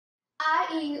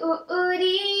I, U,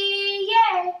 uri,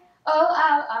 yeah.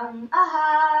 Oh,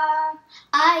 aha.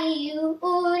 I, U,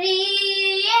 uri,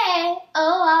 yeah.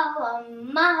 Oh,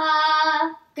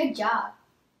 maha. Good job.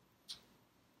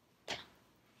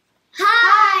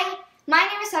 Hi. My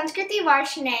name is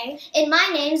Sanskritti-Varshney. And my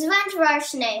name's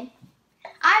Varshney.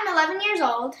 I'm 11 years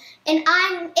old. And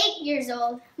I'm 8 years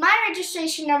old. My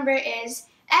registration number is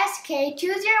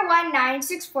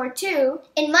SK2019623.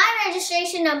 And my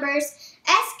registration number is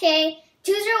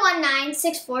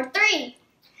SK2019643.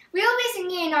 We will be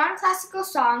singing a non-classical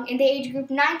song in the age group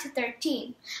 9 to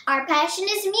 13. Our passion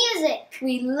is music.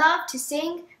 We love to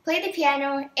sing, play the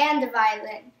piano, and the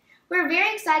violin. We're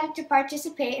very excited to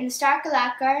participate in the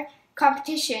StarKalakaar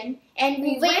competition, and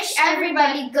we wish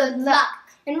everybody good luck.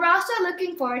 And we're also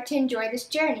looking forward to enjoy this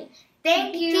journey.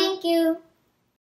 Thank you. Thank you.